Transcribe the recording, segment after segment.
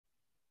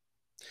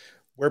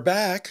We're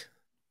back.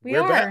 We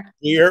We're back.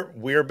 are.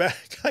 We're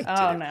back. I did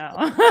Oh it.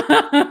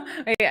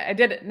 no. Yeah, I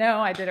did it. No,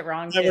 I did it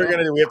wrong And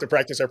too. we have to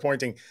practice our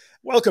pointing.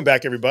 Welcome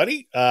back,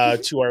 everybody,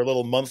 to our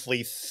little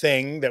monthly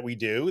thing that we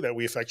do that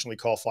we affectionately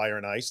call Fire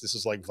and Ice. This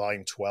is like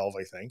volume 12,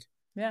 I think.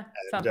 Yeah,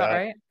 sounds And about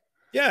right.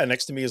 yeah,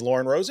 next to me is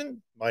Lauren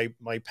Rosen,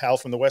 my pal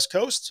from the West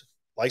Coast,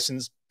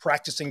 licensed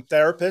practicing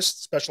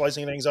therapist,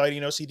 specializing in anxiety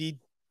and OCD,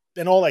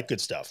 and all that good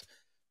stuff.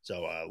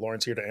 So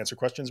Lauren's here to answer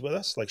questions with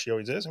us, like she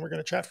always is, and we're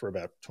going to chat for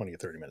about 20 or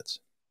 30 minutes.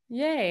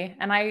 Yay.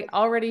 And I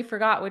already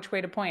forgot which way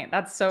to point.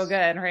 That's so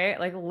good, right?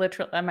 Like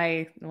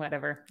literally,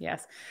 whatever.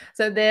 Yes.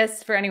 So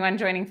this, for anyone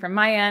joining from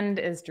my end,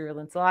 is Drew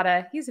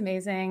Linsalata. He's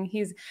amazing.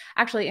 He's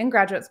actually in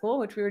graduate school,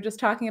 which we were just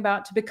talking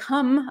about, to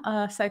become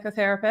a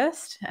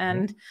psychotherapist.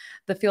 And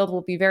the field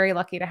will be very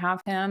lucky to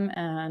have him.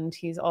 And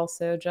he's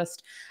also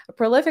just a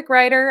prolific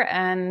writer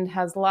and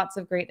has lots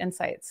of great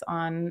insights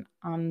on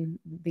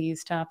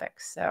these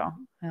topics. So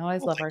I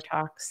always love our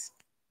talks.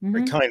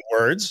 Very Mm-hmm. kind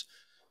words.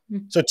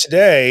 So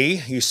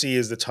today, you see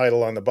is the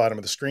title on the bottom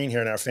of the screen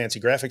here in our fancy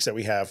graphics that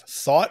we have: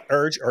 thought,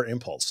 urge, or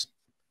impulse.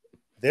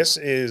 This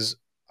is,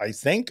 I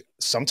think,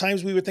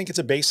 sometimes we would think it's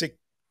a basic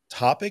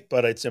topic,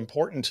 but it's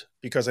important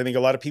because I think a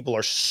lot of people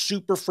are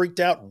super freaked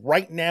out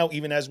right now,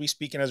 even as we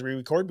speak and as we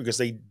record, because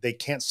they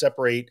can't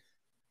separate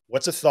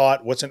what's a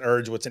thought, what's an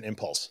urge, what's an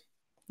impulse.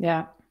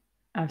 Yeah,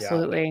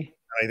 absolutely.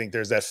 Yeah, I think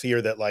there's that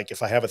fear that, like,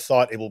 if I have a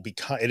thought,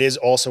 it is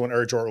also an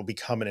urge, or it will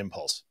become an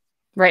impulse.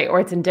 Right. Or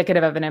it's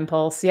indicative of an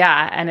impulse.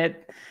 Yeah. And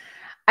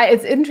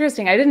it's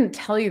interesting. I didn't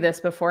tell you this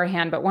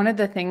beforehand, but one of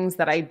the things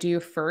that I do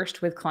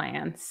first with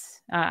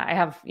clients, I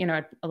have,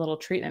 a little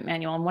treatment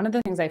manual. And one of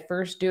the things I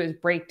first do is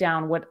break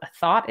down what a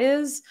thought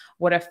is,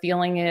 what a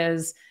feeling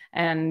is,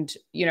 and,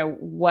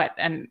 what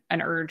an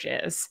urge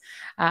is,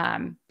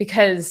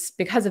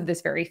 because of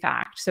this very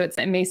fact. So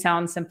it may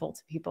sound simple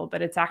to people,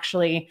 but it's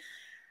actually,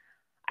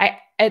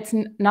 it's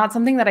not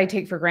something that I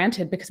take for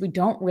granted because we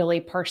don't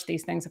really parse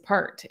these things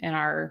apart in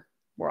our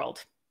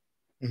world.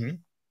 Mm-hmm.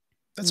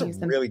 That's a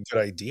really good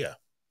idea.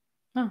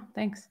 Oh,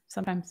 thanks.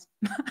 Sometimes.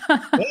 No,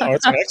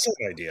 it's an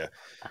excellent idea.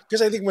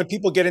 Because I think when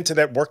people get into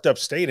that worked up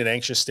state, an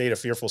anxious state, a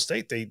fearful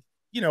state, they,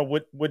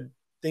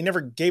 they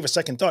never gave a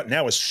second thought.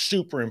 Now is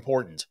super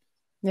important.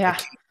 Yeah. I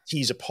can't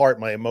tease apart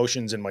my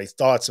emotions and my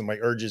thoughts and my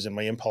urges and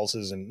my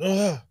impulses and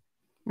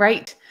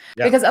right.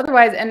 Yeah. Because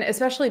otherwise, and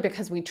especially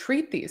because we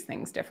treat these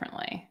things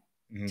differently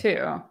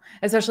too,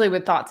 especially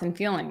with thoughts and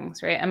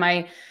feelings,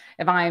 right?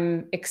 If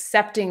I'm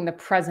accepting the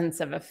presence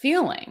of a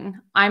feeling,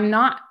 I'm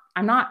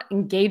not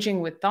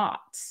engaging with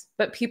thoughts,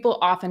 but people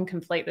often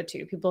conflate the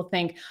two. People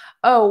think,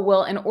 oh,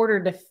 well, in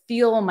order to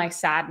feel my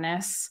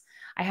sadness,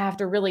 I have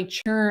to really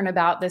churn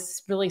about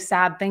this really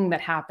sad thing that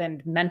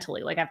happened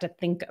mentally. Like I have to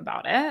think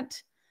about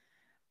it,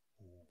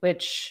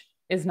 which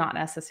is not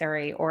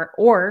necessary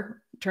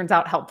or turns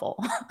out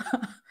helpful.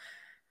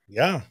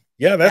 Yeah.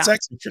 Yeah, that's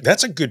actually true.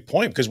 That's a good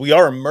point because we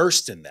are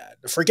immersed in that.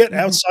 Forget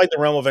outside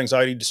the realm of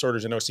anxiety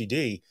disorders and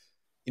OCD.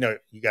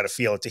 You got to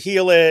feel it to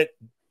heal it,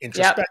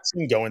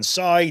 introspection, go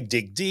inside,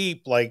 dig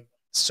deep.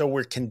 So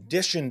we're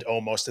conditioned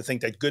almost to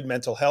think that good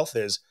mental health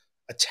is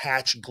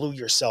glue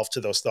yourself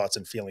to those thoughts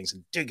and feelings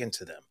and dig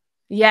into them.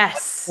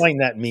 Yes. Find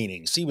that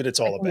meaning, see what it's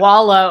all about.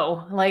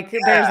 Wallow.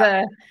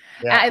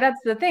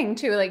 That's the thing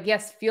too. Like,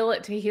 yes, feel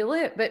it to heal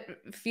it, but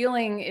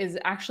feeling is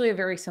actually a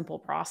very simple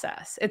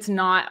process. It's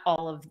not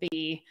all of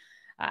the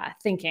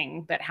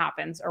thinking that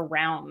happens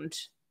around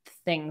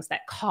things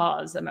that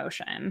cause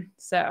emotion.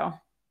 So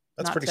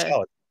that's pretty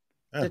solid.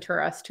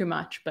 Deter us too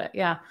much, but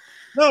yeah.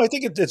 No, I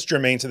think it's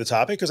germane to the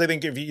topic because I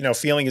think if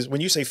feeling is,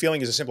 when you say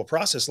feeling is a simple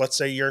process, let's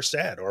say you're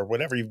sad or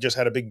whatever, you've just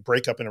had a big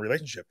breakup in a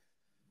relationship.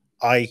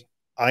 I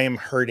am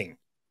hurting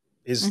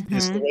is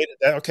the way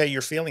that, okay,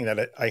 you're feeling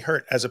that I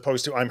hurt, as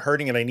opposed to I'm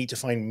hurting and I need to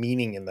find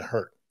meaning in the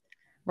hurt.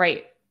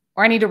 Right.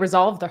 Or I need to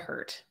resolve the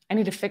hurt. I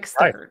need to fix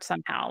the hurt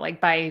somehow,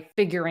 like by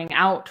figuring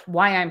out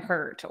why I'm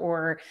hurt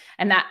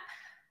and that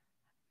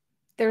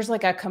there's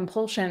like a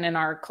compulsion in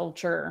our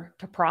culture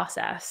to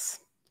process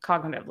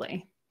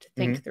cognitively, to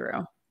think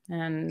through.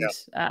 And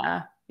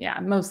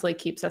mostly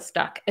keeps us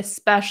stuck,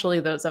 especially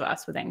those of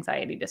us with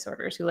anxiety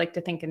disorders who like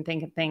to think and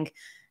think and think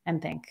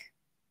and think.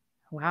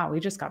 Wow, we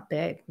just got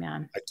big,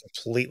 man. I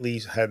completely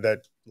had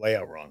that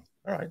layout wrong.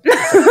 All right.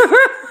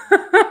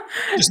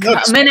 Just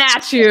coming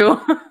at you.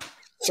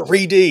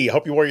 3D. I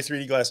hope you wore your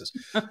 3D glasses.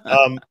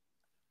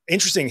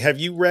 Interesting. Have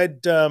you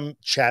read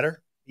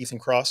Chatter, Ethan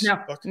Kross?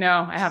 Book?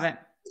 No, I haven't.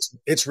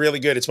 It's really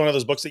good. It's one of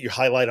those books that you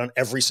highlight on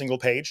every single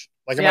page.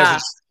 Like I might as well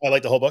just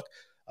highlight the whole book.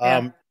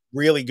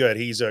 Really good.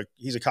 He's a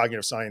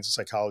cognitive science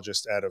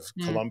psychologist out of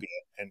Columbia,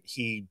 and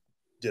he's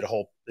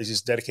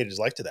just dedicated his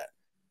life to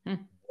that.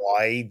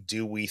 Why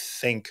do we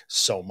think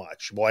so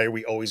much? Why are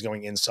we always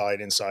going inside,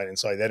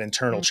 that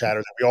internal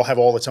chatter that we all have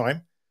all the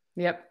time?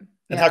 Yep.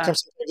 And how come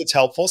sometimes it's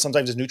helpful,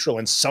 sometimes it's neutral,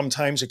 and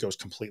sometimes it goes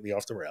completely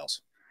off the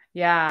rails.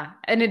 Yeah.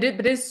 And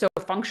it is so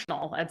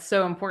functional. It's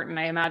so important.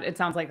 I imagine it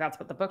sounds like that's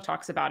what the book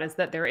talks about, is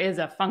that there is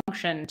a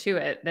function to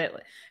it that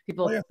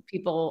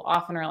people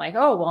often are like,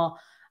 oh, well,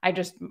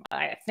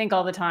 I think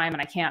all the time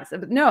and I can't.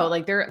 But no,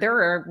 like there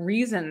are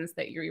reasons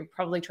that you're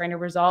probably trying to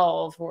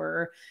resolve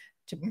or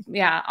to,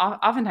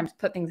 oftentimes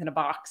put things in a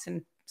box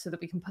and so that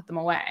we can put them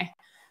away.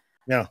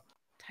 Yeah.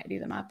 Tidy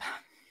them up.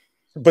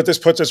 But this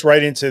puts us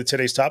right into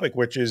today's topic,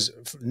 which is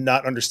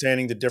not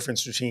understanding the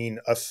difference between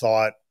a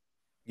thought,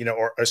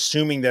 or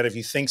assuming that if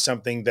you think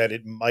something that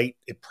it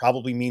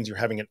probably means you're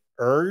having an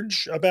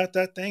urge about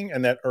that thing.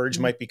 And that urge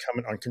might become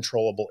an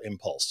uncontrollable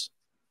impulse.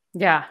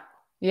 Yeah.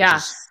 Yeah.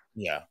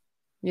 Yeah.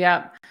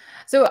 Yeah.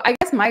 So I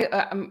guess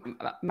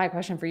my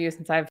question for you,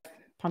 since I've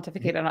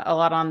pontificated a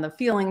lot on the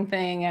feeling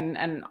thing,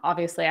 and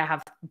obviously I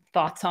have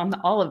thoughts on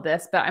all of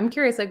this, but I'm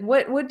curious, like,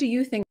 what do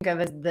you think of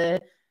as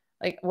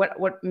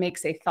what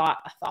makes a thought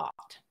a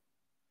thought?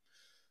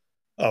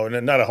 Oh,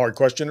 and not a hard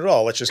question at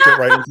all. Let's just get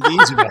right into the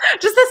easy one.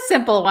 Just a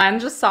simple one,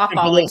 just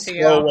softballing to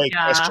you.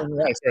 Question,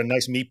 right? For a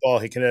nice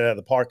meatball, he can hit it out of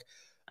the park.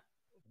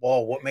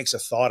 Well, what makes a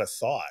thought a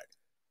thought?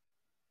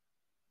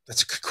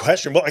 That's a good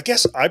question. Well, I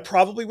guess I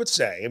probably would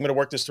say, I'm going to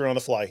work this through on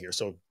the fly here,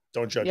 so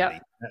don't judge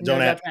me. Don't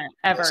no judgment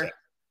ever.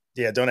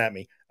 Yeah, don't at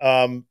me.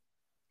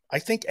 I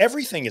think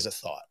everything is a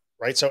thought,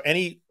 right? So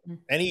any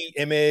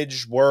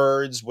image,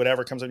 words,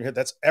 whatever comes on your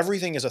head,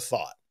 everything is a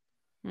thought.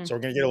 So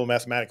we're going to get a little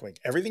mathematical.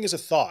 Everything is a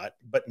thought,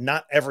 but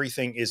not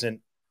everything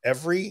isn't.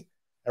 Every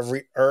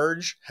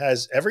urge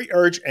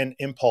and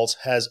impulse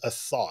has a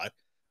thought,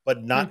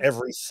 but not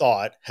every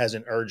thought has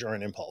an urge or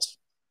an impulse.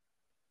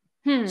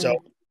 So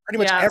pretty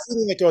much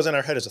everything that goes in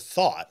our head is a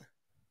thought.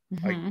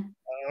 I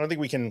don't think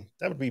we can.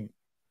 Is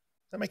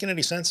that making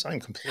any sense? I'm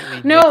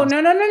completely no.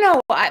 And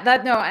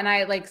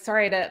I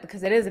sorry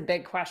because it is a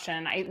big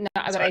question.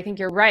 But I think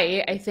you're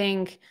right. I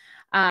think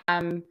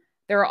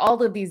there are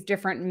all of these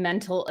different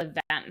mental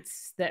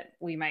events that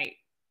we might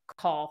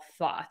call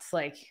thoughts,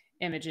 like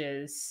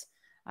images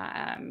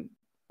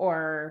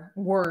or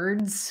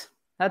words.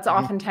 That's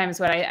oftentimes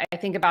what I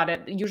think about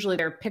it. Usually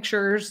they're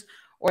pictures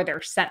or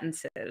they're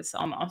sentences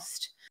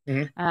almost.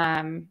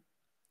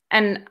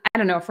 And I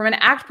don't know, from an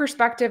ACT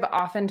perspective,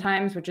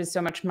 oftentimes, which is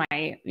so much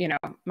my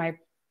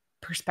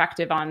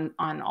perspective on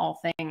all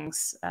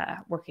things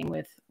working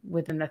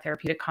within the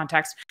therapeutic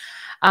context,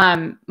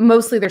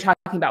 mostly they're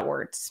talking about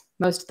words.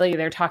 Mostly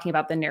they're talking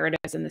about the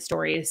narratives and the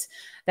stories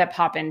that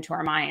pop into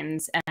our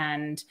minds.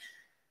 And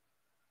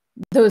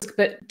those,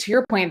 but to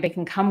your point, they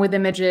can come with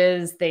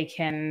images, they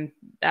can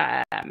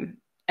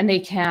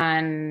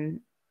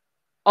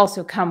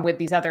also come with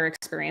these other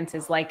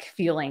experiences like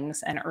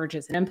feelings and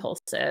urges and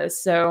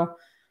impulses. So,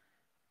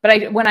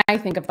 but when I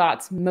think of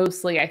thoughts,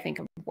 mostly I think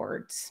of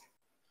words.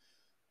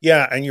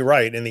 Yeah. And you're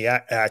right. In the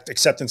ACT,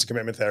 acceptance and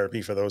commitment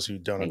therapy, for those who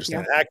don't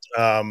understand ACT,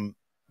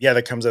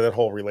 that comes out of that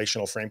whole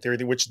relational frame theory,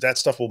 which that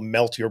stuff will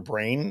melt your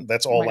brain.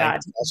 That's all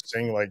language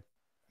processing. Like, I'm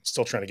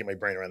still trying to get my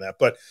brain around that,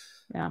 but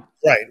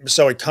right.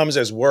 So it comes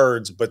as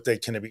words, but they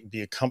can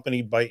be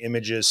accompanied by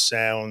images,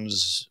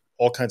 sounds,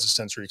 all kinds of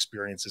sensory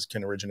experiences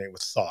can originate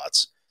with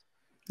thoughts.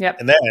 Yep.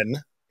 And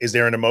then, is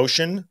there an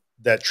emotion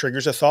that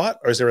triggers a thought,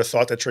 or is there a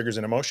thought that triggers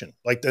an emotion?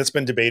 Like, that's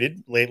been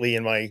debated lately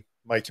in my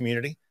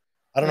community.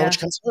 I don't know which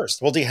comes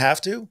first. Well, do you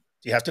have to? Do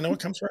you have to know what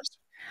comes first?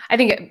 I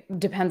think it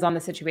depends on the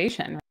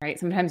situation, right?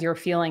 Sometimes you're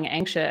feeling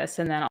anxious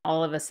and then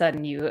all of a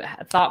sudden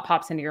a thought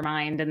pops into your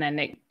mind, and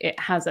then it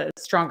has a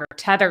stronger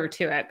tether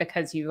to it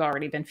because you've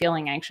already been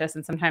feeling anxious.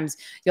 And sometimes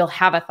you'll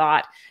have a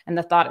thought and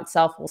the thought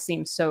itself will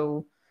seem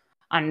so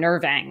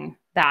unnerving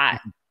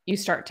that you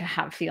start to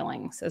have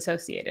feelings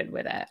associated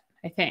with it,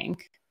 I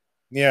think.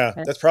 Yeah,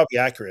 that's probably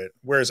accurate.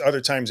 Whereas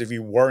other times, if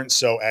you weren't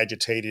so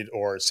agitated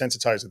or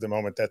sensitized at the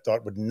moment, that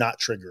thought would not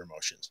trigger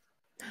emotions.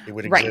 It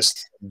would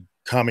exist,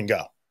 come and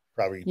go.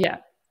 Probably. Yeah.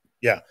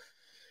 Yeah.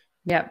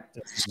 Yeah.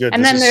 This is good.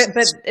 And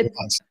this then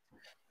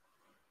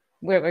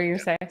what were you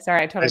saying?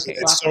 Sorry, I totally cut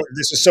you off.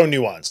 This is so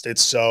nuanced.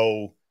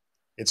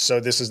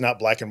 This is not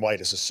black and white.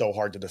 This is so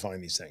hard to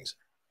define these things.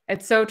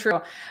 It's so true.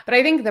 But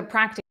I think the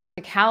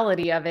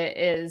practicality of it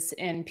is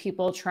in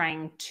people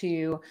trying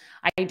to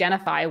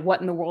identify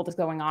what in the world is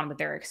going on with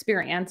their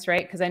experience,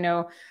 right? Because I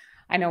know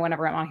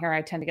whenever I'm on here,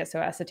 I tend to get so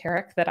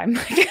esoteric that I'm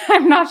like,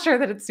 I'm not sure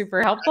that it's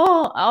super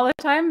helpful all the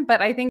time.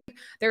 But I think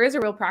there is a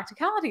real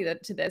practicality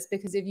to this,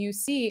 because if you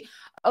see,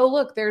 oh,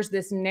 look, there's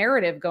this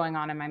narrative going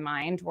on in my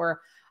mind,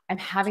 or I'm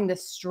having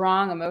this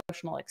strong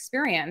emotional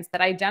experience, that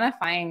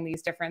identifying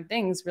these different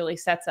things really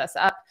sets us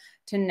up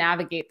to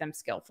navigate them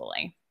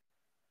skillfully.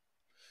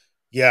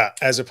 Yeah,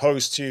 as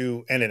opposed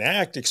to an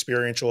ACT,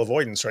 experiential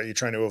avoidance, right? You're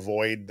trying to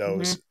avoid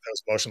those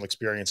emotional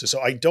experiences.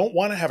 So I don't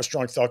want to have a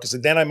strong thought, because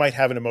then I might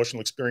have an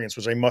emotional experience,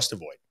 which I must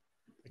avoid.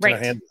 I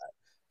cannot handle that.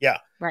 Yeah.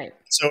 Right.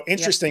 So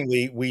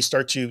interestingly, we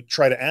start to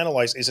try to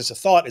analyze, is this a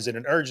thought? Is it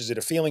an urge? Is it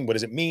a feeling? What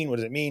does it mean? What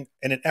does it mean?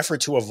 In an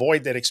effort to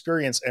avoid that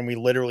experience. And we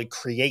literally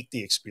create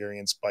the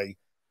experience by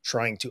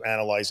trying to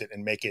analyze it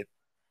and make it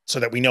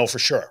so that we know for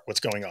sure what's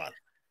going on.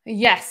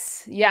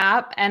 Yes.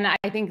 Yeah. And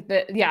I think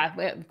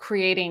that,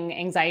 creating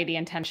anxiety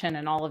and tension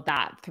and all of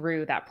that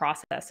through that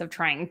process of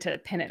trying to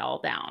pin it all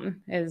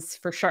down is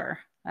for sure.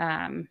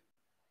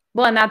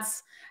 Well, and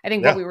that's, I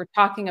think what we were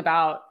talking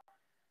about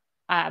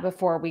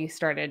before we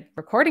started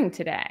recording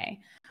today,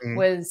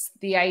 was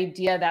the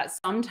idea that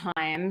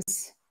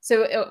sometimes,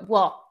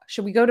 well,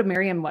 should we go to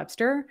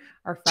Merriam-Webster,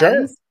 our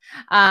friends?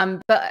 Sure.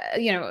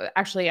 But, you know,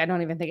 actually, I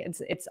don't even think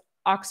it's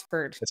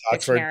Oxford It's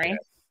Oxford. Dictionary.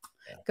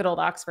 Yeah. Good old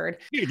Oxford.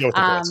 You can go with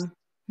the boys.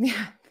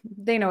 Yeah,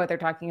 they know what they're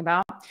talking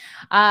about.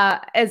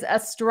 As a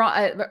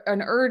strong,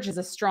 an urge is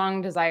a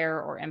strong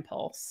desire or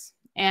impulse.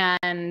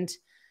 And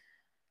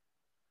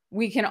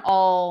we can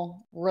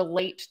all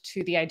relate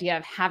to the idea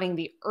of having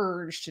the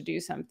urge to do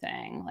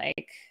something.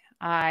 Like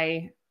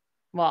I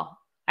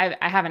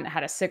haven't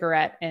had a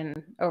cigarette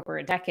in over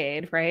a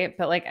decade, right?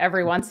 But like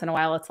every once in a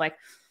while, it's like,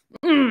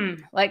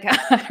 like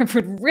I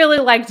would really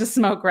like to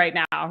smoke right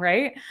now,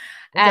 right?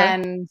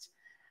 Okay.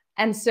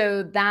 And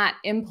so that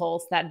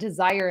impulse, that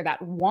desire,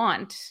 that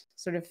want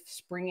sort of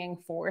springing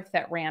forth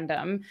at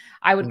random,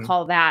 I would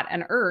call that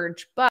an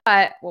urge.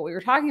 But what we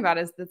were talking about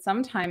is that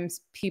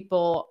sometimes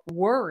people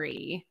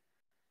worry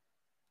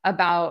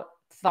about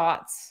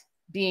thoughts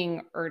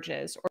being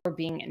urges or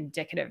being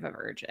indicative of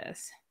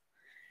urges.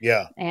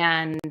 Yeah.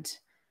 And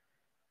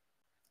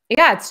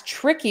yeah, it's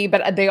tricky,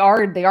 but they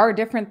are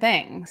different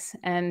things.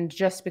 And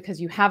just because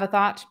you have a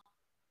thought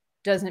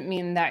doesn't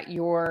mean that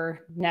you're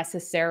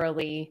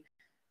necessarily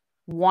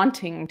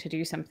wanting to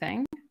do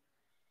something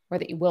or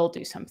that you will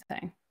do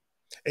something.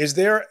 Is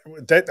there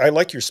that I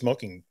like your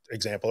smoking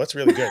example. That's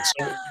really good.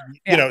 So,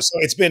 you know, so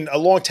it's been a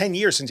long 10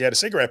 years since you had a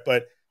cigarette,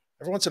 but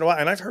every once in a while,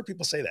 and I've heard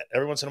people say that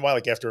every once in a while,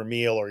 like after a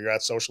meal or you're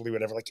out socially,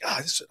 whatever, like, I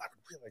would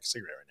really like a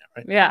cigarette right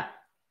now. Right. Yeah.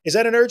 Is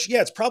that an urge?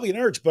 Yeah, it's probably an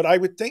urge, but I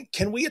would think,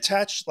 can we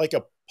attach like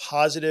a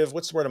positive,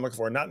 what's the word I'm looking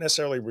for? Not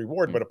necessarily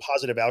reward, but a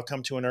positive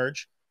outcome to an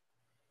urge.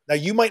 Now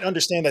you might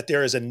understand that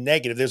there is a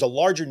negative, there's a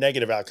larger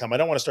negative outcome. I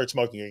don't want to start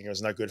smoking again.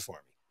 It's not good for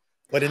me.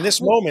 But in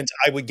this moment,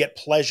 I would get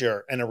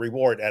pleasure and a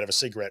reward out of a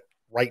cigarette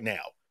right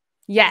now.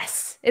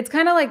 Yes. It's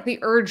kind of like the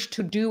urge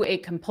to do a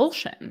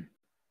compulsion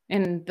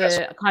in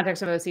the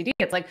context of OCD.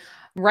 It's like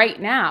right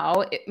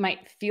now, it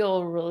might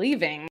feel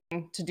relieving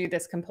to do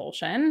this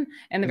compulsion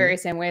in the very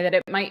same way that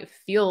it might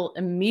feel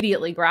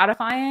immediately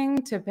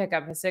gratifying to pick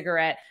up a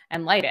cigarette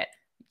and light it.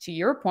 To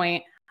your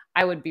point,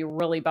 I would be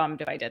really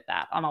bummed if I did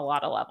that on a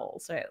lot of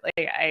levels. Right?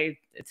 Like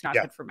it's not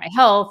good for my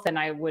health, and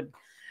I would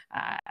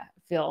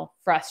feel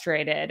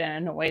frustrated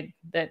and annoyed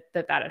that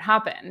had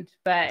happened.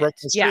 But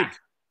yeah,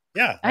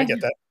 I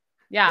get that.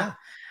 Yeah.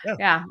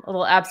 A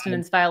little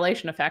abstinence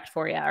violation effect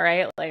for you,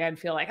 right? Like I'd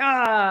feel like,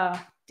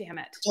 damn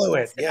it. Blew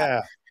it.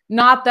 Yeah.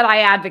 Not that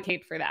I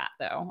advocate for that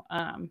though,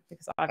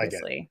 because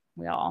obviously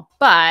we all,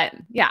 but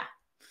yeah.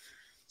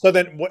 So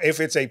then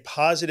if it's a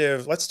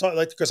positive, let's talk,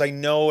 like, because I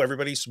know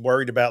everybody's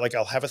worried about, like,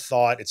 I'll have a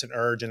thought, it's an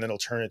urge, and then it'll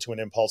turn into an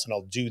impulse and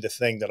I'll do the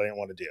thing that I don't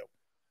want to do.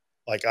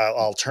 Like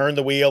I'll turn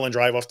the wheel and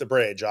drive off the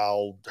bridge.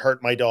 I'll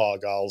hurt my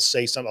dog. I'll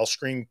say something. I'll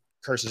scream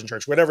curses in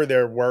church, whatever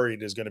they're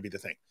worried is going to be the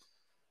thing.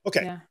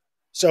 Okay. Yeah.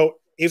 So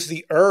if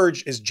the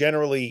urge is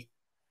generally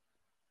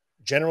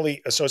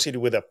associated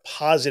with a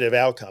positive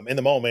outcome in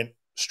the moment,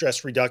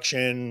 stress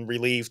reduction,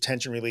 relief,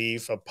 tension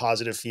relief, a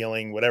positive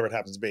feeling, whatever it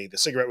happens to be, the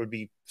cigarette would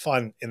be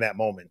fun in that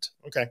moment.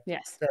 Okay.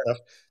 Yes. Fair enough.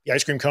 The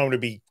ice cream cone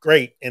would be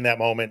great in that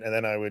moment. And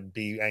then I would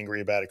be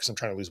angry about it because I'm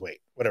trying to lose weight,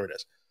 whatever it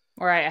is.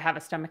 Or I have a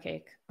stomach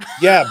ache.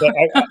 Yeah. But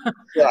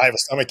I have a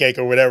stomach ache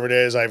or whatever it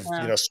is. I've,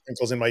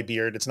 sprinkles in my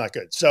beard. It's not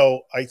good.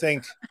 So I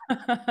think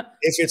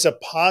if it's a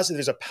positive,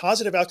 there's a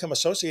positive outcome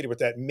associated with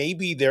that.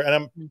 Maybe there,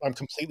 and I'm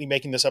completely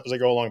making this up as I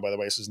go along, by the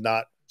way, this is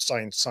not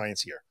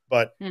science here,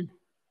 but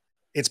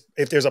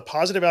if there's a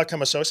positive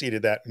outcome associated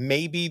with that,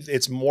 maybe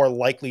it's more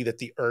likely that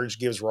the urge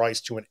gives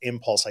rise to an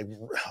impulse. Like,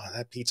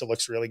 that pizza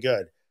looks really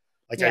good.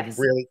 Like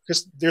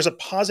because there's a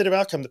positive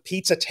outcome. The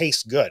pizza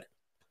tastes good.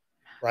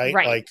 Right.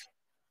 Like,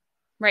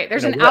 right.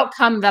 There's an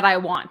outcome that I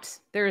want.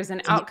 There is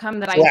an outcome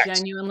that I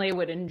genuinely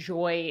would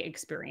enjoy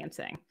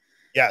experiencing.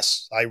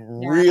 Yes. I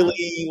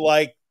really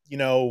like,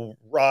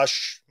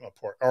 Rush,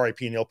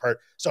 R.I.P. Neil Peart.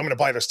 So I'm going to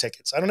buy those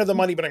tickets. I don't have the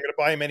money, but I'm going to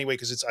buy them anyway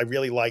because I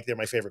really like, they're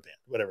my favorite band,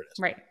 whatever it is.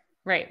 Right.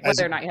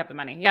 Whether or not you have the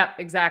money. Yep,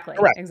 exactly.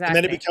 Correct. Exactly.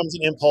 And then it becomes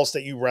an impulse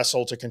that you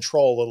wrestle to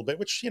control a little bit,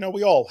 which,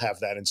 we all have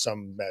that in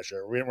some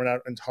measure. We're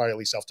not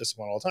entirely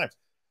self-disciplined all the time.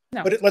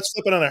 No. But let's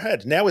flip it on our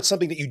head. Now it's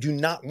something that you do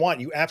not want.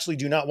 You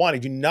absolutely do not want. I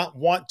do not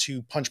want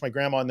to punch my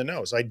grandma in the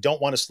nose. I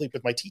don't want to sleep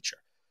with my teacher.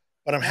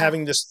 But I'm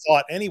having this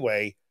thought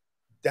anyway.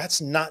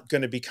 That's not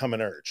going to become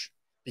an urge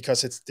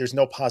because there's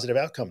no positive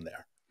outcome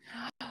there.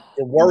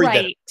 You're worried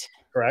that,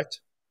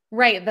 correct?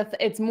 Right.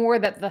 It's more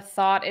that the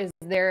thought is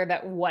there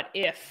that what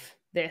if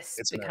this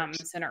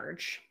becomes an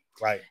urge?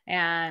 Right.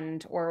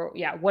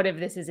 What if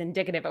this is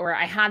indicative? Or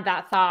I had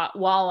that thought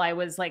while I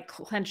was like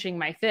clenching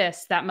my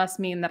fist. That must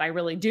mean that I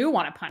really do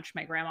want to punch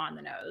my grandma in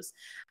the nose,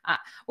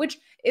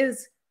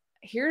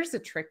 here's a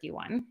tricky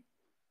one.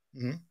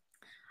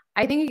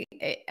 I think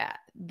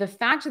the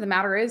fact of the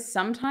matter is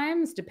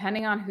sometimes,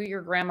 depending on who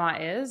your grandma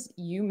is,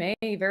 you may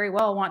very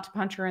well want to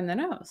punch her in the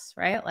nose,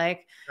 right?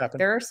 Like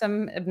there are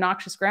some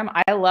obnoxious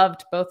grandma. I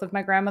loved both of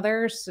my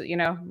grandmothers,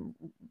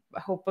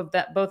 hope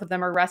that both of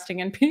them are resting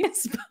in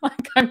peace. But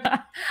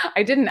like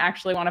I didn't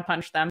actually want to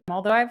punch them,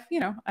 although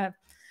I've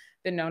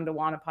been known to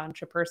want to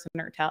punch a person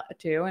or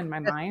two in my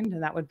mind,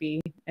 and that would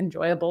be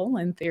enjoyable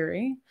in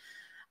theory,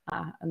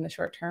 in the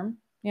short term,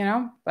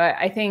 but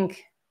I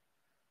think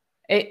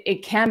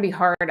it can be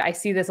hard. I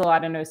see this a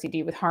lot in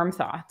OCD with harm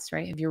thoughts,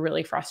 right? If you're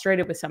really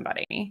frustrated with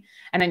somebody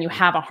and then you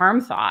have a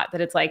harm thought, that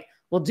it's like,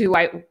 well,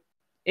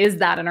 is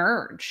that an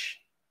urge?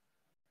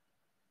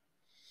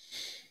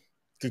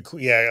 Good.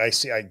 Yeah, I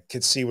see. I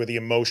could see where the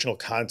emotional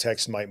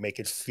context might make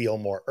it feel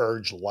more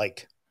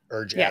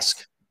urge-esque,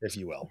 Yes. if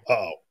you will.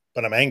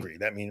 But I'm angry.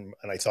 That means,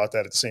 and I thought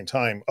that at the same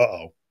time.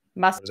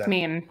 Must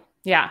mean,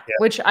 yeah. Yeah,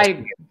 Which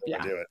yeah.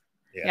 yeah. Do it.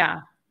 Yeah.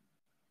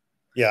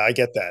 Yeah, I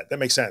get that. That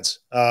makes sense.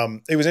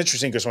 It was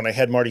interesting because when I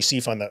had Marty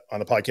Seif on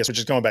the podcast, which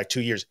is going back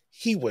 2 years,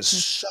 he was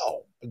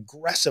so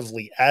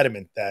aggressively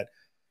adamant that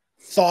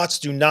thoughts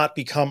do not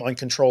become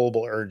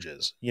uncontrollable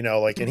urges.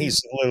 And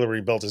he's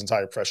literally built his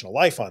entire professional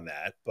life on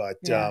that. But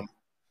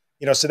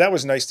so that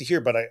was nice to hear.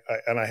 But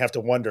I have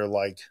to wonder,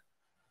 like,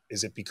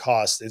 is it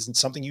because isn't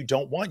something you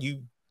don't want?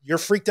 You're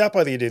freaked out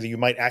by the idea that you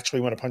might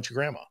actually want to punch your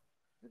grandma.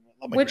 I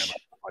love my grandma.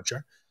 I punch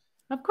her.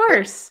 Of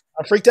course.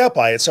 I'm freaked out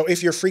by it. So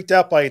if you're freaked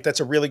out by it, that's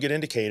a really good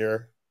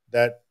indicator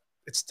that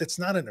it's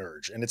not an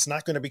urge and it's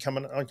not going to become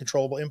an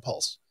uncontrollable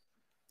impulse.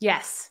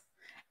 Yes.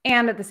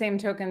 And at the same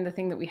token, the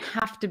thing that we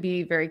have to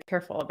be very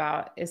careful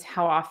about is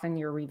how often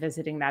you're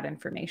revisiting that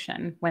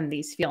information when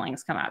these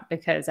feelings come up.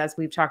 Because as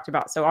we've talked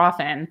about so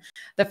often,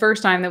 the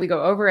first time that we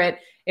go over it,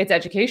 it's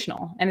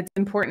educational. And it's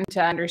important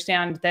to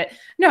understand that,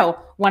 no,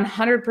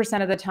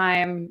 100% of the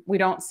time, we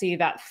don't see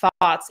that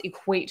thoughts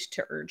equate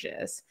to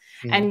urges.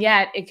 And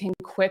yet it can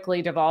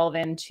quickly devolve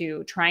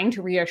into trying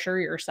to reassure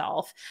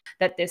yourself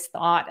that this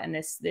thought and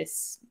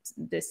this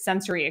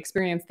sensory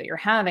experience that you're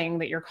having,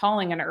 that you're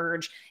calling an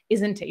urge,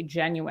 isn't a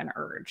genuine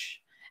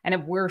urge. And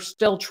if we're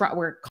still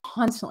we're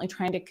constantly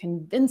trying to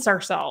convince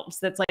ourselves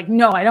that's like,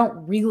 no, I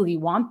don't really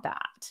want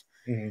that,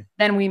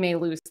 then we may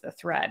lose the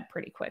thread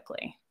pretty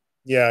quickly.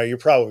 Yeah, you're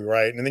probably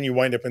right. And then you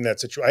wind up in that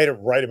situation. I had to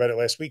write about it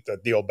last week,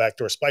 the old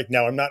backdoor spike.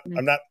 Now I'm not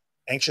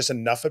anxious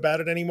enough about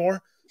it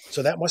anymore.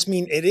 So that must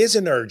mean it is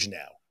an urge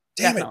now.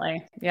 Damn Definitely.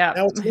 It. Yeah.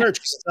 Now it's an urge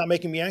because it's not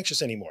making me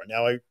anxious anymore.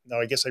 Now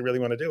I guess I really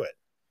want to do it.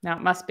 Now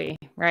it must be.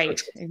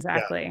 Right.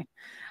 Exactly.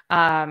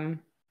 Yeah.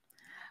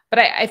 But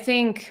I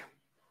think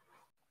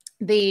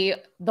the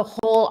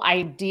whole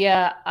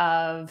idea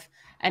of,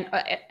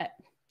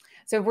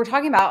 so if we're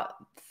talking about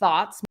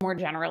thoughts more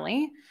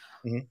generally,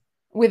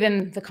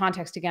 within the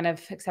context, again, of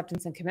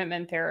acceptance and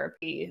commitment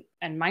therapy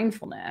and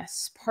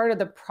mindfulness, part of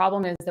the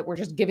problem is that we're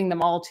just giving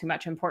them all too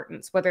much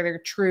importance. Whether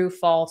they're true,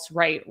 false,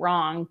 right,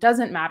 wrong,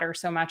 doesn't matter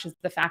so much as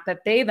the fact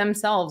that they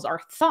themselves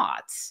are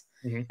thoughts,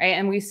 right?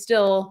 And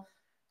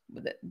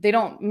they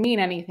don't mean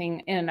anything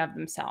in and of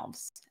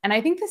themselves. And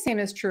I think the same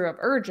is true of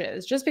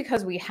urges. Just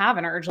because we have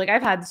an urge, like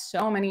I've had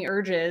so many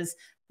urges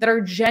that are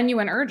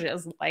genuine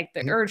urges, like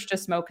the urge to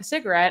smoke a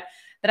cigarette,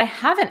 that I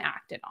haven't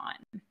acted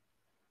on.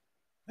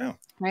 Oh.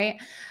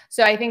 Right.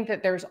 So I think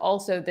that there's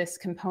also this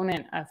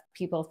component of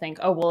people think,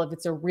 oh, well, if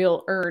it's a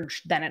real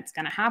urge, then it's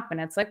going to happen.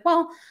 It's like,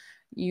 well,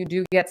 you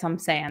do get some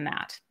say in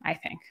that, I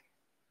think.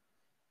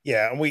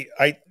 Yeah.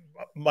 And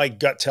my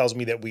gut tells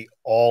me that we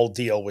all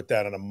deal with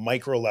that on a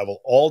micro level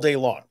all day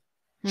long.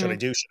 Should I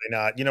do, should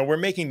I not? We're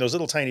making those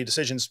little tiny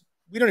decisions.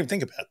 We don't even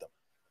think about them.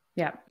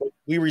 Yeah. But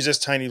we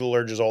resist tiny little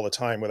urges all the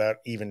time without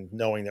even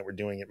knowing that we're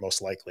doing it,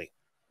 most likely.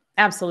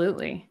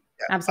 Absolutely.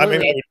 Yeah. Absolutely. I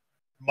mean, I would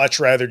much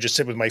rather just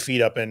sit with my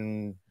feet up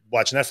and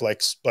watch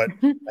Netflix, but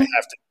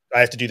I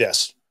have to do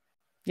this.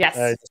 Yes.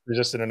 I just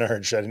resisted an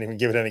urge. I didn't even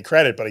give it any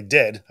credit, but I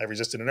did. I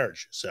resisted an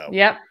urge. So,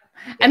 yep.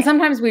 Yeah. And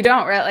sometimes we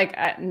don't, right?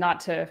 Like, not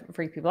to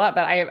freak people out,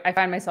 but I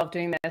find myself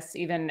doing this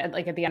even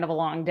at the end of a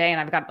long day,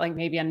 and I've got like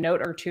maybe a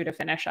note or two to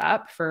finish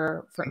up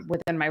for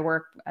within my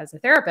work as a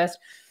therapist,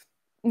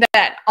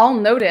 that I'll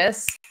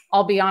notice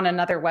I'll be on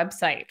another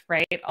website,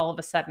 right? All of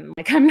a sudden,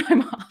 like I'm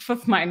off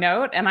of my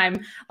note and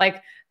I'm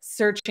like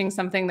searching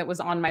something that was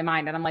on my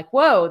mind, and I'm like,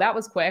 whoa, that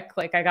was quick.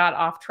 Like I got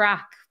off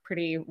track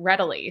pretty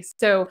readily.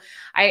 So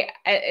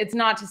it's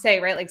not to say,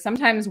 right? Like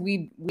sometimes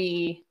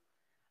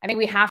I think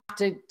we have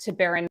to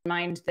bear in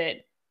mind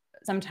that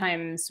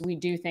sometimes we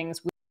do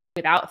things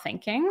without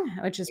thinking,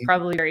 which is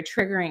probably very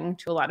triggering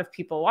to a lot of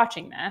people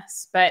watching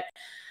this. But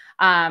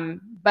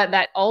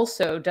that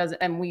also does,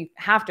 and we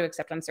have to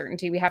accept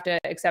uncertainty. We have to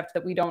accept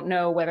that we don't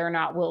know whether or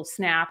not we'll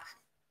snap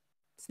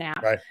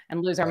right.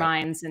 and lose our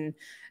minds and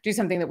do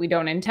something that we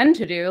don't intend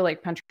to do,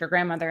 like punch your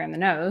grandmother in the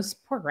nose.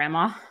 Poor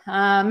grandma.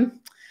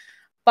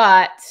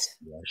 But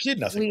she did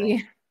nothing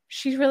wrong.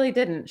 She really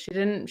didn't.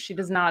 She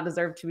does not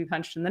deserve to be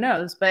punched in the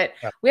nose, but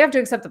we have to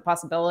accept the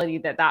possibility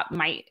that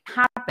might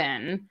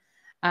happen,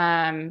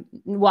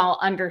 while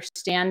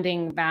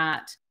understanding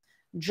that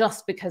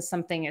just because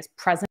something is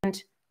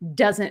present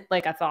doesn't,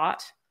 like a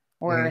thought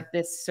or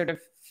this sort of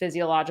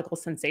physiological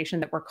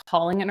sensation that we're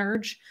calling an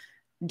urge,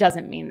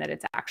 doesn't mean that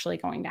it's actually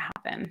going to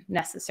happen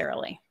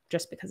necessarily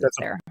just because it's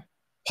there.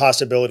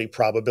 Possibility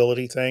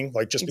probability thing,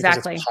 like just because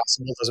it's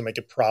possible doesn't make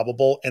it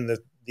probable, and the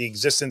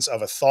existence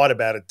of a thought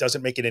about it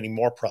doesn't make it any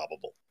more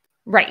probable.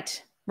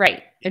 Right.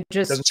 It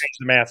just doesn't change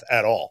the math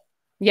at all.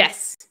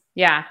 Yes,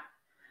 Yeah.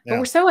 But Yeah.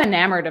 we're so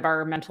enamored of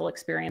our mental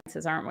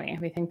experiences, aren't we?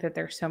 We think that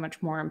they're so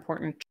much more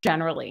important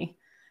generally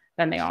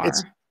than they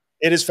It's, are.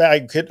 it is,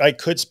 I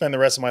could spend the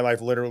rest of my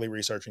life literally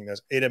researching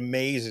this. It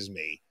amazes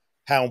me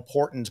how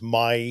important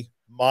my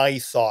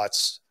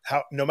thoughts,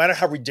 how, no matter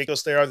how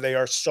ridiculous they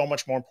are so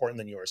much more important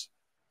than yours.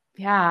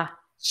 Yeah.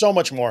 So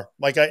much more.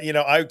 Like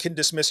I can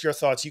dismiss your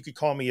thoughts. You could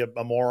call me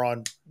a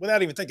moron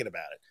without even thinking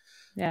about it,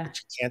 Yeah. but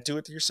you can't do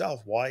it to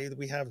yourself. Why do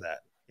we have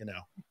that?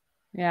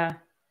 Yeah.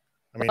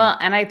 I mean, Well,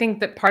 and I think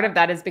that part of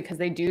that is because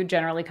they do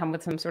generally come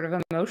with some sort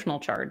of emotional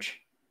charge.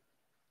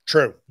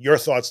 true. Your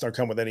thoughts don't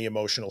come with any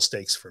emotional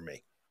stakes for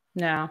me.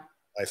 No.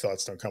 My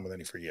thoughts don't come with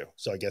any for you.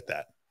 So I get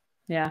that.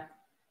 Yeah.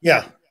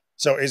 Yeah. Yep.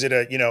 So is it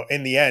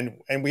in the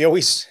end, and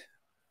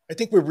I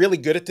think we're really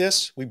good at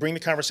this. We bring the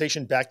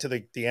conversation back to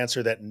the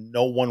answer that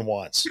no one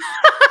wants.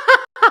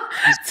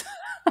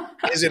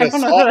 Is it I a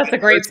don't know that thought, that's an a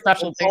urge, great or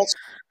specialty. impulse?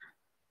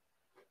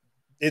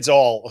 It's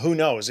all, who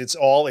knows? It's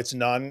all, it's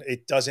none.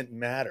 It doesn't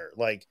matter.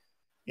 Like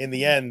in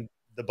the end,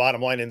 the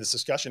bottom line in this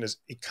discussion is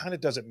it kind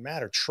of doesn't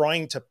matter.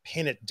 Trying to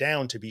pin it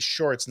down to be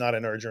sure it's not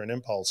an urge or an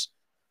impulse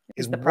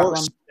is Is the worse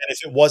problem. than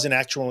if it was an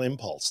actual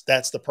impulse.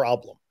 That's the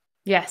problem.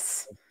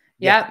 Yes.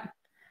 Yeah. Yep.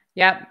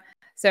 Yep.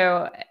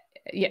 So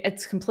yeah,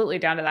 it's completely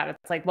down to that.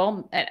 It's like,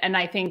 well, and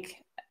I think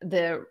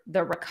the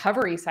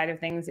recovery side of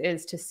things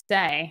is to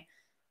say,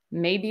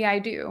 maybe I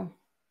do.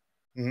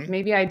 Mm-hmm.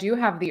 Maybe I do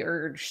have the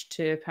urge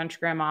to punch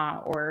grandma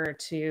or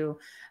to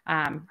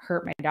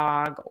hurt my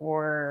dog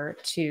or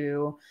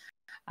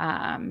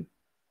um,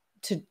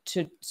 to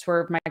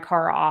swerve my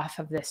car off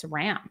of this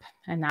ramp,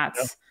 and Yeah.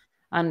 that's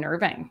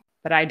unnerving.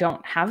 But I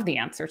don't have the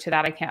answer to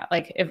that. I can't,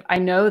 like, if I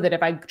know that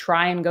if I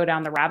try and go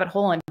down the rabbit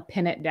hole and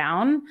pin it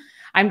down,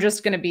 I'm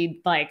just going to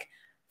be like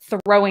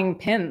throwing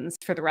pins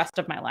for the rest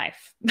of my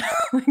life.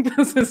 Like,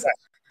 this is,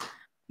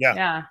 Yeah.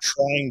 yeah,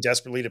 Trying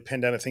desperately to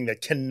pin down a thing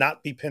that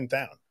cannot be pinned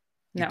down.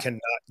 You no.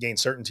 cannot gain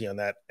certainty on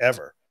that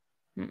ever.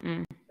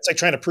 Mm-mm. It's like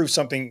trying to prove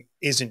something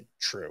isn't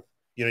true.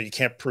 You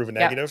can't prove a Yep.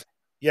 negative.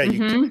 Yeah, you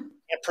Mm-hmm.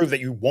 can't prove that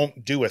you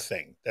won't do a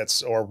thing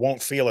or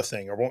won't feel a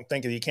thing or won't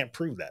think it. You can't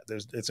prove that.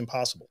 It's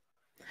impossible.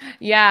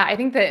 Yeah, I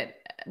think that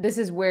this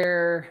is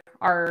where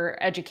our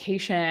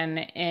education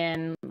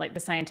in like the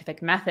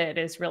scientific method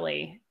is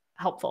really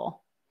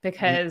helpful,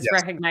 because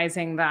Yes.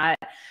 recognizing that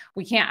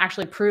we can't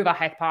actually prove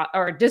a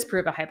or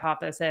disprove a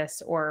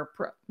hypothesis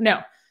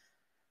no,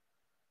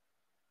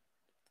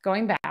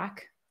 going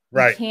back, we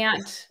Right.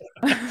 can't.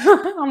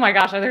 Oh my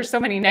gosh, there's so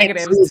many You can't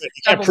negatives, prove it.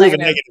 You can't double prove a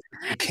negatives.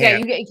 negative. You Yeah,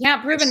 can't. you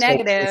can't prove a It's so true.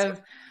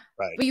 negative,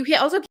 Right. but you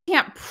also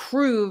can't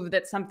prove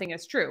that something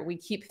is true. We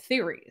keep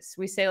theories.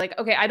 We say like,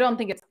 okay, I don't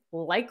think it's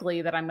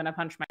likely that I'm going to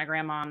punch my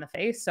grandma in the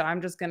face, so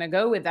I'm just going to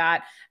go with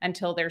that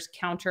until there's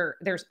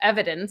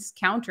evidence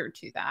counter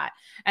to that.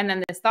 And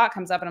then this thought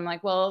comes up and I'm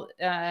like, well,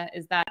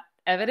 is that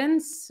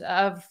evidence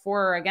of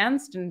for or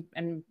against?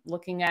 And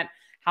looking at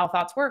how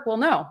thoughts work, well,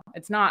 no,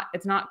 it's not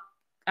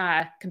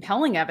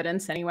compelling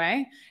evidence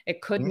anyway.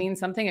 It could mean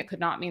something, it could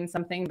not mean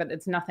something, but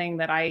it's nothing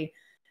that I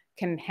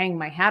can hang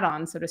my hat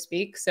on, so to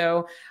speak.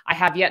 So I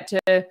have yet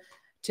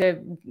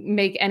to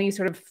make any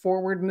sort of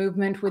forward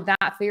movement with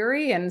that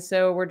theory. And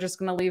so we're just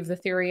going to leave the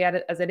theory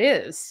as it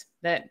is.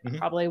 That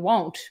probably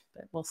won't,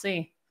 but we'll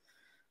see.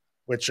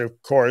 Which,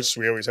 of course,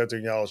 we always have to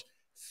acknowledge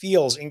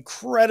feels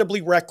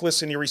incredibly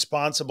reckless and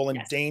irresponsible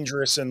and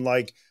dangerous. And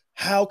like,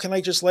 how can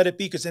I just let it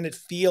be? Because then it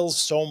feels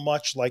so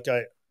much like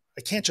I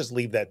can't just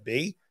leave that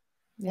be.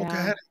 Well, go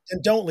ahead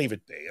and don't leave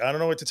it be. I don't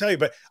know what to tell you,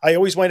 but I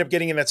always wind up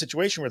getting in that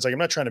situation where it's like, I'm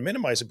not trying to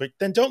minimize it, but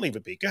then don't leave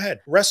it be. Go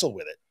ahead, wrestle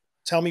with it.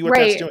 Tell me what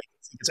that's doing.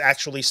 It's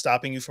actually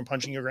stopping you from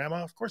punching your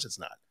grandma? Of course it's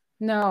not.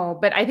 No,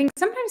 but I think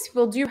sometimes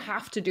people do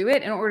have to do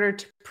it in order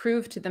to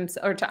prove to them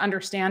or to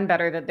understand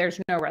better that there's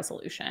no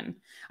resolution.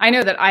 I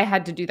know that I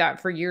had to do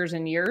that for years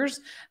and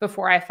years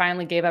before I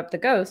finally gave up the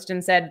ghost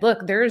and said,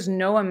 look, there's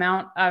no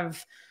amount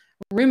of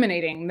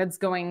ruminating that's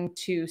going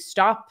to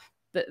stop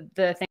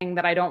the thing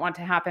that I don't want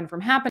to happen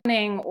from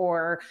happening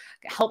or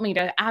help me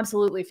to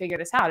absolutely figure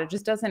this out. It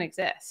just doesn't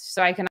exist.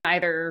 So I can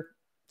either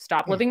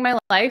stop living my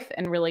life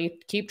and really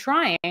keep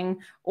trying,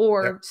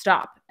 or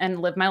stop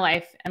and live my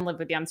life and live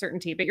with the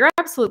uncertainty. But you're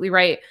absolutely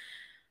right.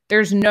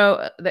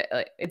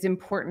 It's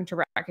important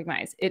to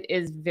recognize it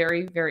is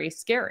very, very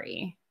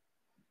scary.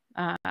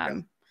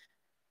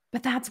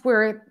 But that's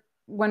where,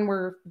 when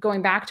we're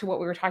going back to what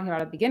we were talking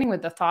about at the beginning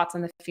with the thoughts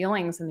and the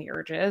feelings and the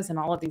urges and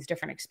all of these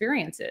different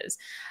experiences,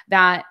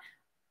 that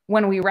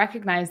when we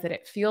recognize that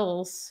it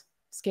feels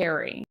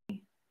scary,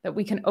 that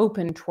we can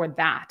open toward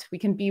that. We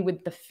can be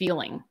with the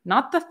feeling,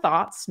 not the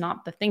thoughts,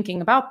 not the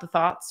thinking about the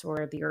thoughts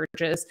or the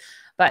urges,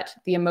 but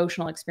the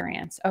emotional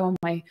experience. Oh,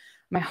 my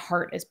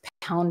heart is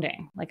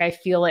pounding. Like I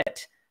feel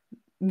it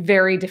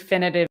very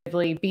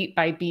definitively, beat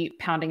by beat,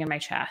 pounding in my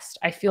chest.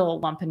 I feel a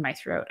lump in my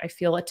throat. I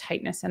feel a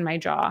tightness in my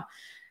jaw.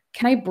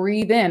 Can I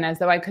breathe in as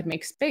though I could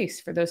make space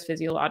for those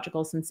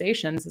physiological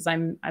sensations as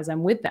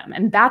I'm with them?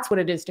 And that's what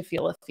it is to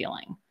feel a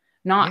feeling,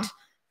 not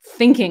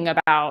thinking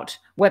about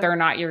whether or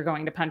not you're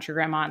going to punch your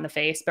grandma in the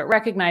face, but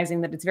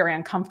recognizing that it's very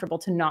uncomfortable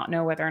to not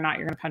know whether or not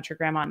you're going to punch your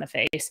grandma in the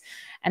face,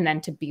 and then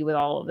to be with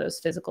all of those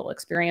physical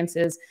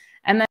experiences,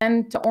 and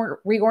then to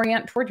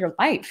reorient toward your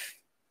life.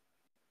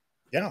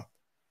 Yeah.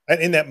 And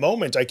in that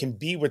moment, I can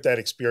be with that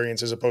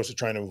experience as opposed to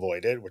trying to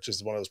avoid it, which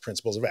is one of those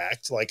principles of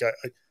ACT. Like,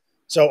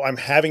 so I'm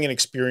having an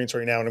experience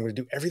right now, and I'm going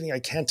to do everything I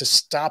can to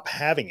stop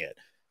having it.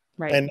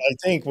 Right. And I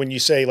think when you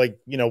say, like,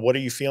 you know, what are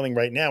you feeling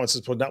right now? It's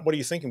well, not what are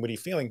you thinking? What are you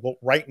feeling? Well,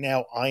 right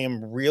now, I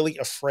am really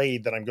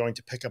afraid that I'm going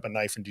to pick up a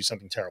knife and do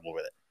something terrible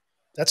with it.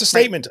 That's a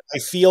statement.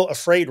 Right. I feel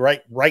afraid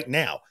right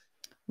now.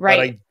 Right.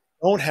 But I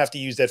don't have to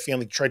use that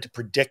feeling to try to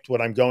predict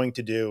what I'm going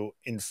to do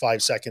in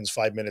 5 seconds,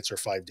 5 minutes, or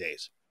 5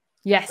 days.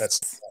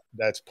 Yes.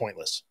 That's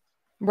pointless.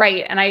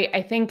 Right. And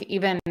I think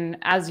even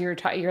as you're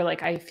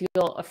like, I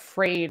feel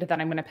afraid that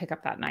I'm going to pick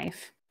up that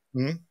knife.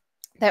 Mm-hmm.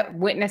 That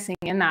witnessing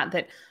in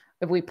that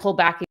if we pull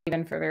back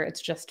even further,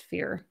 it's just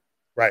fear.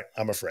 Right.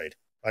 I'm afraid.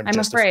 I'm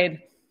just afraid.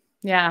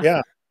 Yeah.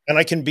 Yeah. And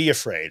I can be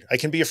afraid. I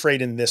can be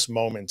afraid in this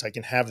moment. I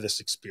can have this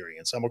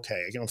experience. I'm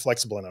okay. I'm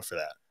flexible enough for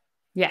that.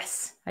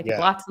 Yes. I give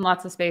lots and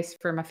lots of space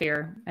for my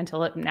fear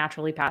until it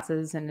naturally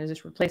passes and is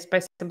just replaced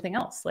by something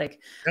else,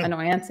 like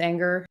annoyance,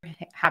 anger,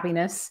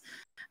 happiness,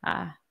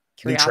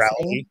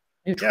 curiosity,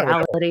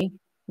 neutrality.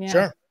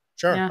 Yeah.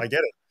 Sure. Yeah. I get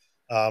it.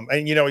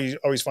 And, you know, you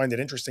always find it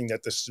interesting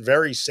that this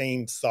very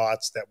same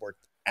thoughts that were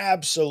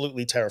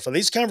absolutely terrifying,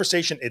 this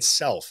conversation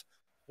itself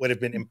would have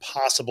been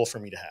impossible for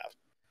me to have.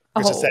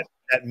 It's just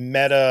that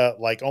meta,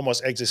 like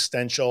almost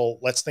existential,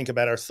 let's think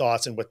about our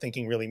thoughts and what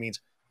thinking really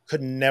means.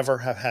 Could never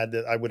have had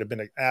that. I would have been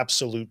an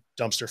absolute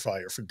dumpster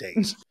fire for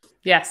days.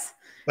 Yes.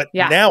 But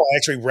now I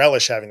actually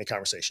relish having the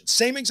conversation.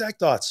 Same exact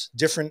thoughts,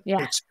 different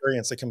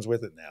experience that comes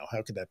with it now.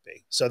 How could that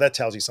be? So that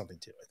tells you something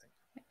too, I think.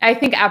 I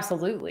think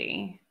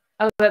absolutely.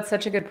 Oh, that's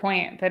such a good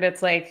point, that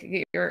it's like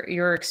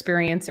your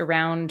experience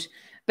around,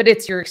 but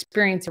it's your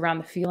experience around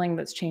the feeling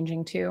that's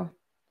changing too,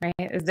 right?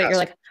 Is that you're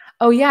like,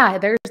 oh yeah,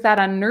 there's that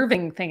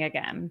unnerving thing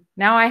again.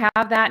 Now I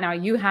have that. Now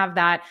you have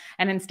that.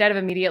 And instead of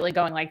immediately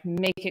going like,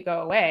 make it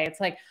go away, it's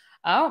like,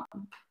 oh,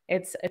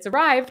 it's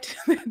arrived.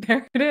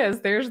 There it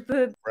is. There's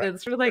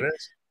it's sort of like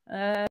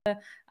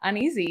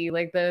uneasy,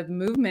 like the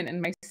movement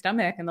in my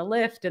stomach and the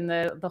lift and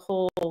the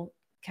whole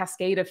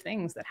cascade of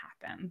things that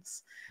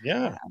happens.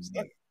 Yeah.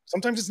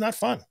 Sometimes it's not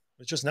fun.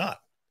 It's just not.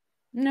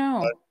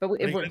 No, but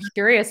if we're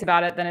curious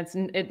about it,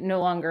 then it no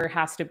longer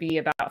has to be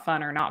about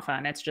fun or not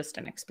fun. It's just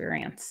an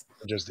experience.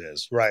 It just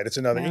is. Right. It's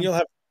another, and you'll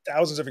have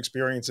thousands of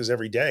experiences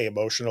every day,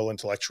 emotional,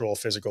 intellectual,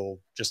 physical,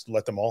 just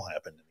let them all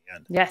happen in the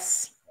end.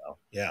 Yes. So,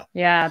 yeah.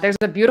 Yeah. There's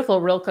a beautiful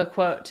Rilke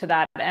quote to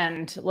that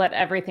end. Let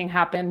everything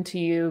happen to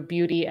you,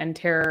 beauty and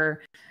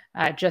terror.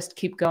 Just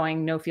keep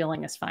going. No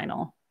feeling is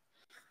final.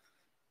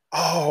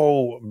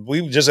 Oh, I'm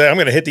going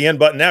to hit the end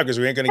button now because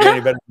we ain't going to get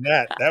any better than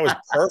that. That was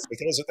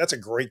perfect. That's a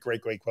great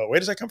quote. Where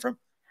does that come from?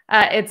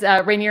 It's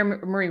Rainier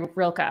Marie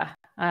Rilke,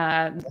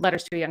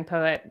 Letters to a Young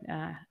Poet.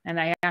 And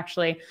I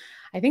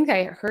think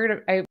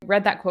I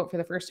read that quote for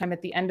the first time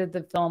at the end of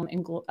the film,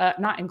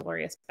 not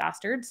Inglourious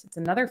Bastards. It's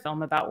another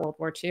film about World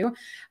War II.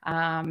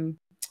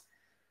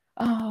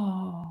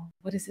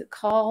 What is it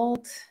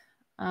called?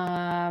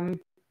 Jojo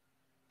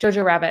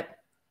Rabbit.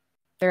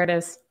 There it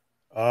is.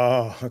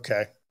 Oh,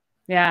 okay.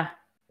 Yeah.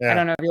 I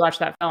don't know if you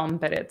watched that film,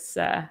 but it's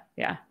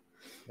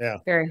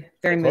very,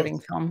 very moving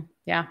film.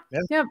 Yeah.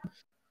 Yep.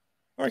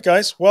 All right,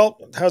 guys. Well,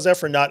 how's that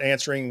for not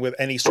answering with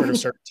any sort of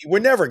certainty? We're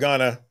never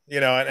gonna,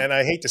 and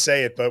I hate to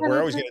say it, but we're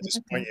always going to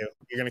disappoint you.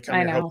 You're going to come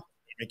here, hopefully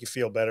make you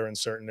feel better and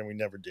certain, and we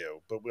never do.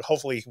 But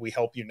hopefully we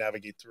help you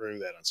navigate through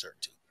that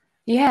uncertainty.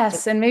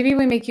 Yes, and maybe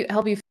we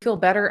help you feel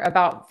better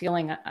about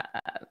feeling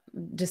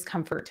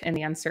discomfort in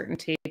the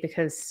uncertainty,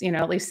 because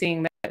at least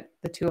seeing that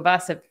the two of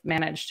us have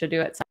managed to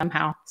do it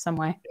somehow, some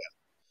way. Yeah.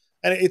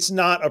 And it's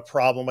not a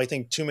problem. I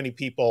think too many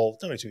people.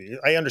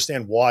 I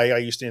understand why I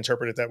used to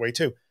interpret it that way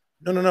too.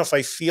 No. If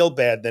I feel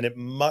bad, then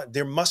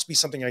there must be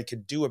something I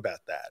could do about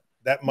that.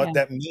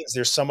 That means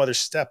there's some other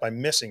step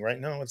I'm missing, right?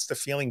 No, it's the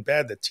feeling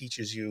bad that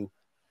teaches you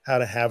how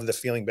to have the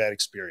feeling bad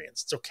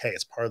experience. It's okay.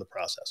 It's part of the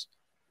process.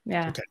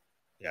 Yeah. It's okay.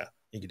 Yeah,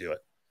 you can do it.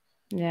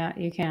 Yeah,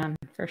 you can,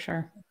 for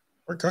sure.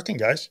 We're cooking,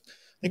 guys. I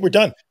think we're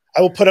done. I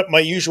will put up my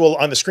usual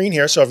on the screen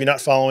here. So if you're not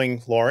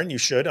following Lauren, you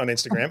should on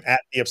Instagram at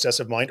The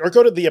Obsessive Mind, or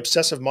go to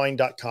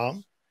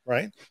theobsessivemind.com,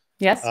 right?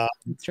 Yes,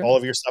 that's true. All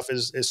of your stuff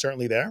is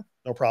certainly there.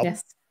 No problem.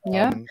 Yes.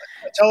 Yeah.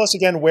 Tell us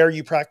again where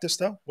you practice,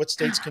 though. What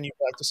states can you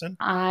practice in?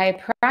 I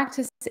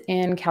practice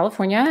in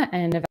California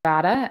and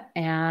Nevada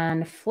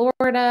and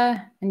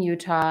Florida and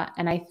Utah,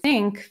 and I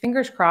think,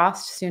 fingers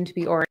crossed, soon to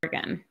be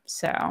Oregon.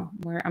 So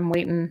I'm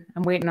waiting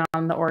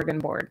on the Oregon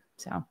board.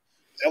 So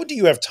how do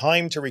you have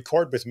time to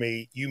record with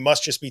me? You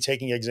must just be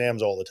taking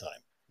exams all the time.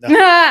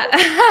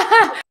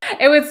 No.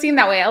 It would seem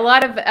that way. A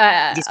lot of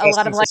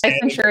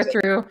licensure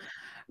through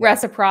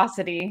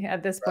reciprocity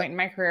at this point in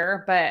my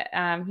career, but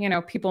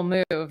people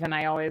move, and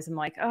I always am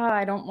like, oh,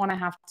 I don't want to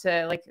have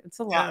to, like, it's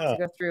a lot to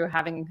go through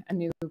having a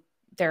new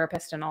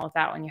therapist and all of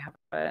that when you have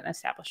an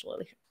established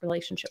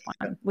relationship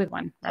with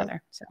one,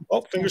 rather. So,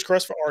 well, fingers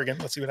crossed for Oregon.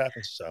 Let's see what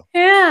happens. So,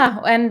 yeah,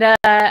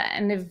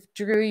 and if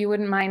Drew, you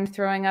wouldn't mind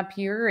throwing up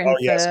your info,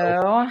 yes,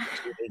 yeah,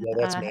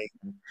 that's me.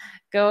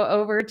 Go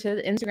over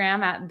to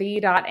Instagram at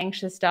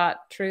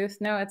the.anxious.truth.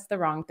 No, it's the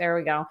wrong. There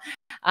we go.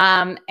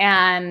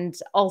 And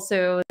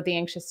also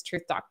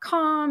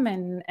theanxioustruth.com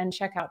and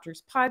check out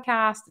Drew's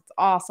podcast. It's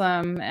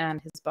awesome.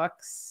 And his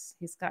books.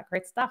 He's got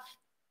great stuff.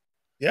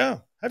 Yeah.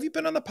 Have you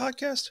been on the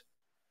podcast?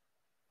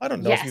 I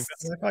don't know yes. if you've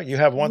been on the podcast. You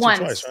have once or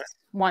twice, right?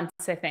 Once,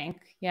 I think.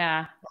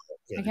 Yeah.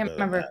 I can't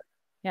remember. That.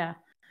 Yeah.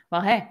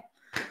 Well, hey,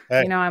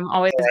 I'm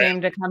always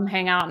game to come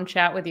hang out and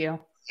chat with you.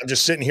 I'm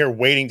just sitting here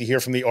waiting to hear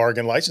from the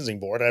Oregon Licensing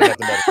Board. I have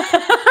nothing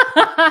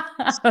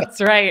better.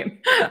 That's right.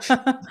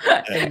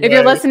 If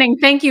you're listening,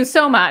 thank you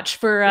so much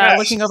for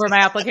looking over my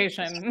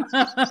application.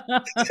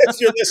 If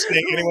you're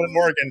listening, anyone in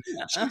Oregon,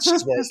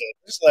 she's worth it.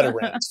 Just let her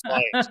in. It's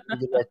fine.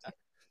 Good luck.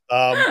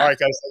 All right, guys,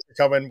 thanks for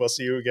coming. We'll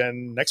see you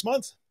again next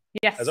month.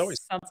 Yes. As always.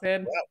 Sounds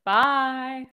good. Wow. Bye.